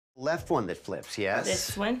Left one that flips, yes?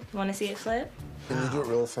 This one, want to see it flip? Can you do it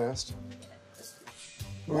real fast?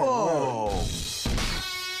 Whoa!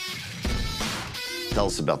 Tell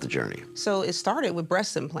us about the journey. So it started with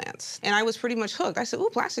breast implants, and I was pretty much hooked. I said, ooh,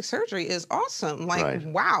 plastic surgery is awesome. Like, Right.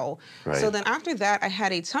 wow. Right. So then after that, I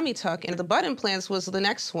had a tummy tuck, and the butt implants was the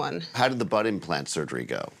next one. How did the butt implant surgery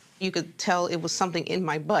go? You could tell it was something in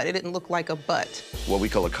my butt. It didn't look like a butt. What we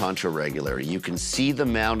call a contrarregularity. You can see the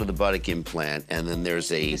mound of the buttock implant, and then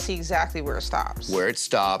there's You see exactly where it stops. where it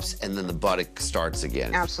stops, and then the buttock starts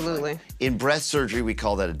again. Absolutely. In breast surgery, we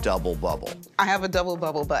call that a double bubble. I have a double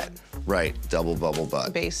bubble butt, Right, double bubble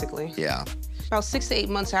butt. basically. Yeah, About 6 to 8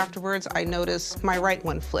 months afterwards, I noticed my right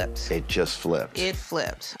one flipped. it just flipped. It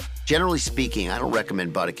flipped. Generally speaking, I don't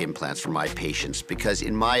recommend buttock implants for my patients because,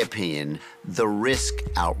 in my opinion, the risk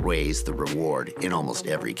outweighs the reward in almost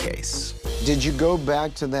every case. Did you go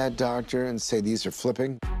back to that doctor and say these are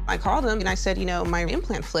flipping? I called him and I said, you know, my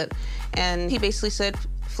implant flipped. And he basically said,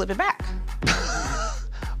 flip it back.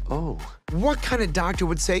 Oh. What kind of doctor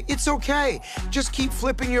would say, it's okay, just keep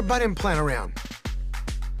flipping your butt implant around?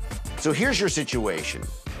 So here's your situation.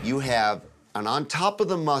 You have an on top of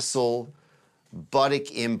the muscle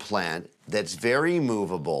buttock implant that's very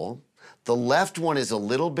movable. The left one is a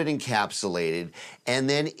little bit encapsulated, and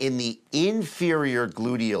then in the inferior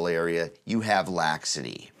gluteal area, you have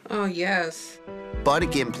laxity. Oh, yes.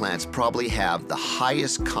 Buttock implants probably have the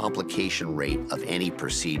highest complication rate of any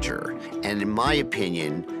procedure. And in my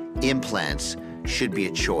opinion, implants should be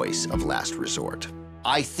a choice of last resort.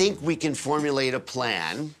 I think we can formulate a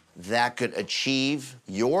plan that could achieve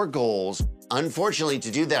your goals. Unfortunately,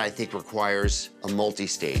 to do that, I think requires a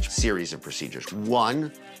multi-stage series of procedures.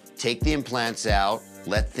 One, take the implants out,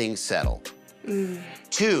 let things settle.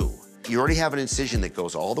 Two, you already have an incision that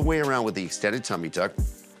goes all the way around with the extended tummy tuck.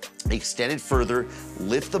 Extend it further,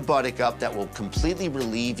 lift the buttock up. That will completely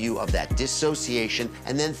relieve you of that dissociation.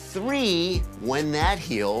 And then three, when that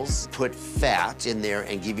heals, put fat in there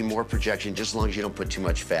and give you more projection, just as long as you don't put too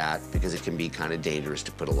much fat, because it can be kind of dangerous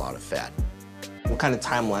to put a lot of fat. What kind of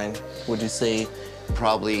timeline would you say?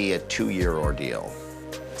 Probably a 2-year ordeal.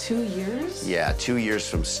 2 years? Yeah, 2 years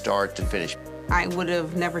from start to finish. I would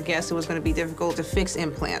have never guessed it was going to be difficult to fix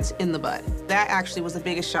implants in the butt. That actually was the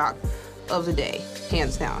biggest shock of the day,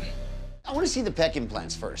 hands down. I want to see the pec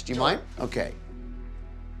implants first. Do you mind? Okay.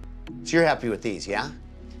 So you're happy with these, yeah?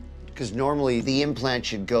 Because normally the implant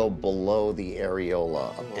should go below the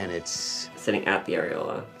areola, and it's... Sitting at the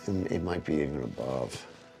areola. It might be even above.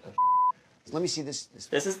 Let me see this.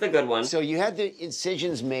 This is the good one. So you had the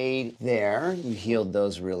incisions made there. You healed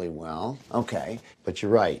those really well. Okay. But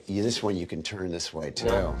you're right. This one you can turn this way, too.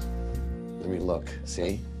 Yeah. Let me look.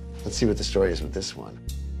 See? Let's see what the story is with this one.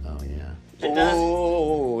 Oh, yeah. It does.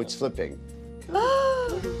 Oh, it's flipping.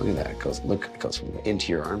 Look at that. It goes from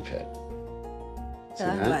into your armpit. See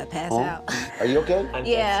I'm that? about to pass Oh, out. Are you okay?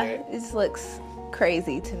 Yeah, this looks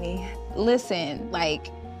crazy to me. Listen, like,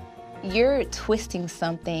 you're twisting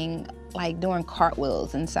something like doing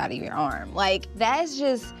cartwheels inside of your arm. Like, that's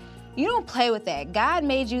just, you don't play with that. God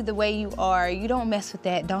made you the way you are. You don't mess with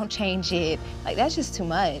that. Don't change it. Like, that's just too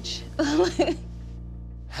much.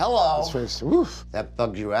 Hello. His face, woof. That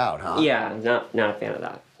bugged you out, huh? Yeah, not a fan of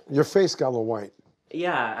that. Your face got a little white.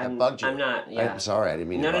 Yeah, That bugged you. I'm not, yeah. I'm sorry, I didn't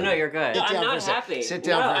mean to bug No, you. you're good. Sit I'm down for a not sec. happy. Sit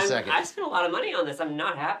down for a second. I spent a lot of money on this. I'm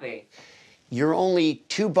not happy. You're only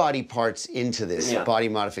 2 body parts into this Yeah. body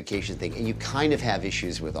modification thing, and you kind of have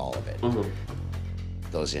issues with all of it.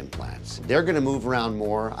 Those implants. They're gonna move around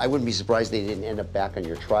more. I wouldn't be surprised they didn't end up back on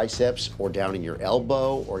your triceps or down in your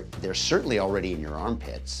elbow, or they're certainly already in your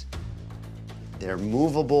armpits. They're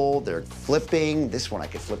movable, they're flipping. This one I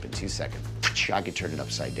could flip in 2 seconds. I could turn it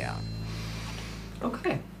upside down.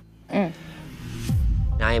 Okay. I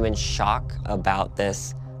am in shock about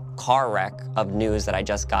this car wreck of news that I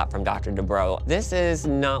just got from Dr. Dubrow. This is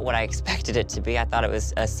not what I expected it to be. I thought it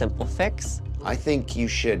was a simple fix. I think you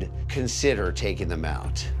should consider taking them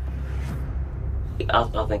out.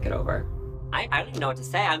 I'll think it over. I don't even know what to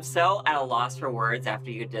say. I'm so at a loss for words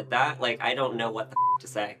after you did that. Like, I don't know what the to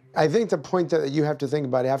say. I think the point that you have to think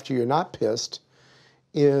about after you're not pissed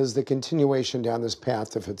is the continuation down this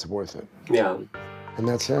path if it's worth it. Yeah. And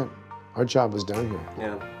that's it. Our job is done here.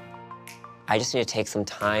 Yeah. I just need to take some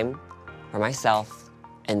time for myself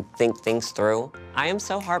and think things through. I am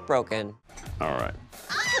so heartbroken. All right.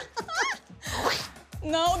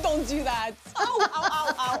 No, don't do that. Ow, ow,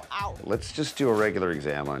 ow, ow, ow. Let's just do a regular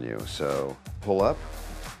exam on you. So pull up.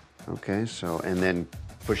 Okay, so, and then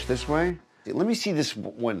push this way. Let me see this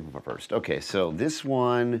one first. Okay, so this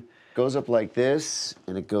one goes up like this,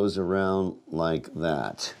 and it goes around like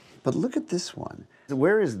that. But look at this one.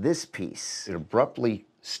 Where is this piece? It abruptly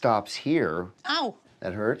stops here. Ow.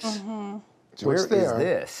 That hurts. So Where it's is there.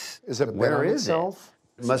 this? Is it bent Where on is itself?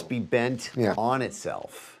 it? It must be bent Yeah. on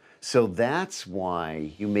itself. So that's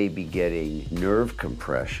why you may be getting nerve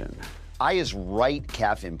compression. Aya's right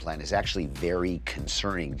calf implant is actually very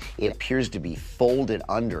concerning. It appears to be folded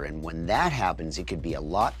under, and when that happens, it could be a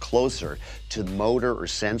lot closer to motor or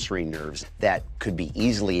sensory nerves that could be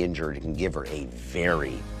easily injured and give her a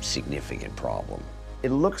very significant problem.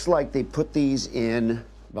 It looks like they put these in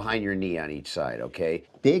behind your knee on each side, okay?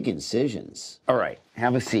 Big incisions. All right,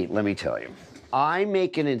 have a seat, let me tell you. I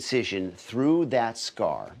make an incision through that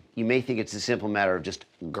scar. You may think it's a simple matter of just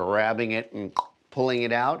grabbing it and pulling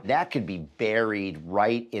it out. That could be buried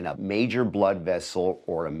right in a major blood vessel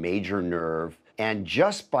or a major nerve. And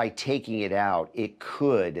just by taking it out, it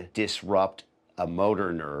could disrupt a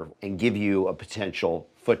motor nerve and give you a potential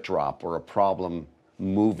foot drop or a problem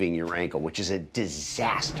moving your ankle, which is a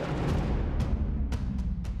disaster.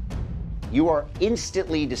 You are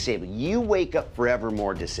instantly disabled. You wake up forever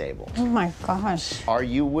more disabled. Oh my gosh. Are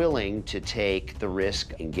you willing to take the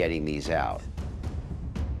risk in getting these out?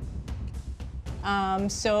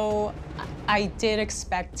 So I did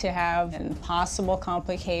expect to have a possible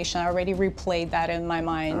complication. I already replayed that in my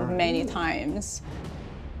mind many times.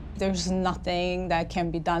 There's nothing that can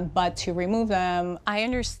be done but to remove them. I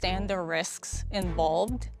understand the risks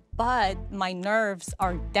involved, but my nerves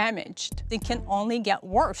are damaged. They can only get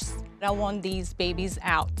worse. I want these babies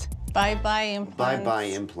out. Bye-bye implants. Bye-bye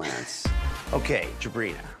implants. Okay,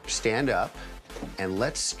 Jabrina, stand up, and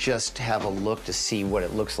let's just have a look to see what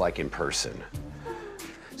it looks like in person.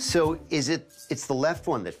 So it's the left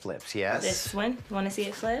one that flips, yes? This one, you want to see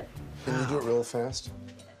it flip? Can you do it real fast?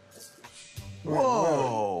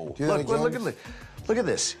 Whoa! Do that Look, again. look at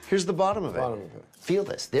this. Here's the bottom of it. Bottom of it. Feel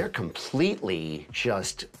this. They're completely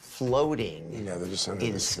just floating Yeah, they're just under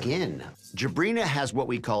in the skin. Jabrina has what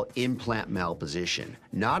we call implant malposition.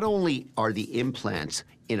 Not only are the implants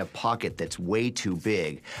in a pocket that's way too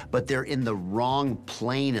big, but they're in the wrong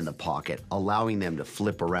plane in the pocket, allowing them to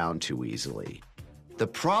flip around too easily. The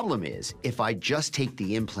problem is, if I just take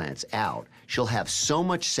the implants out, she'll have so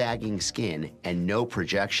much sagging skin and no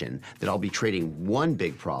projection that I'll be trading one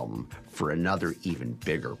big problem for another even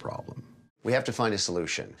bigger problem. We have to find a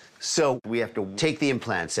solution. So we have to take the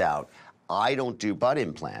implants out. I don't do butt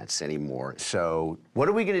implants anymore, so what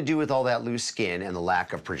are we gonna do with all that loose skin and the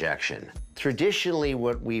lack of projection? Traditionally,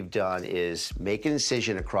 what we've done is make an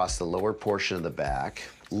incision across the lower portion of the back,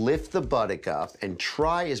 lift the buttock up, and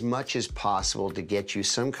try as much as possible to get you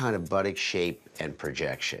some kind of buttock shape and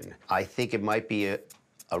projection. I think it might be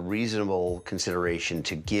a reasonable consideration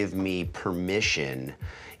to give me permission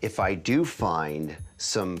if I do find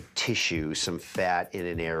some tissue, some fat in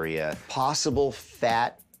an area, possible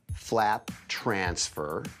fat flap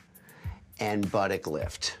transfer and buttock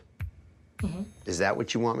lift. Is that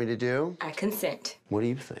what you want me to do? I consent. What do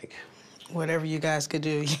you think? Whatever you guys could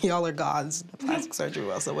do, y'all are gods, plastic surgery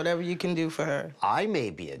well, so whatever you can do for her. I may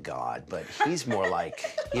be a god, but he's more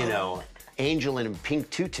like, you know, angel in a pink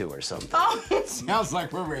tutu or something. Sounds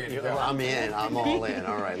like we're ready to go. I'm in, I'm all in.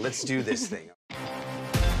 All right, let's do this thing.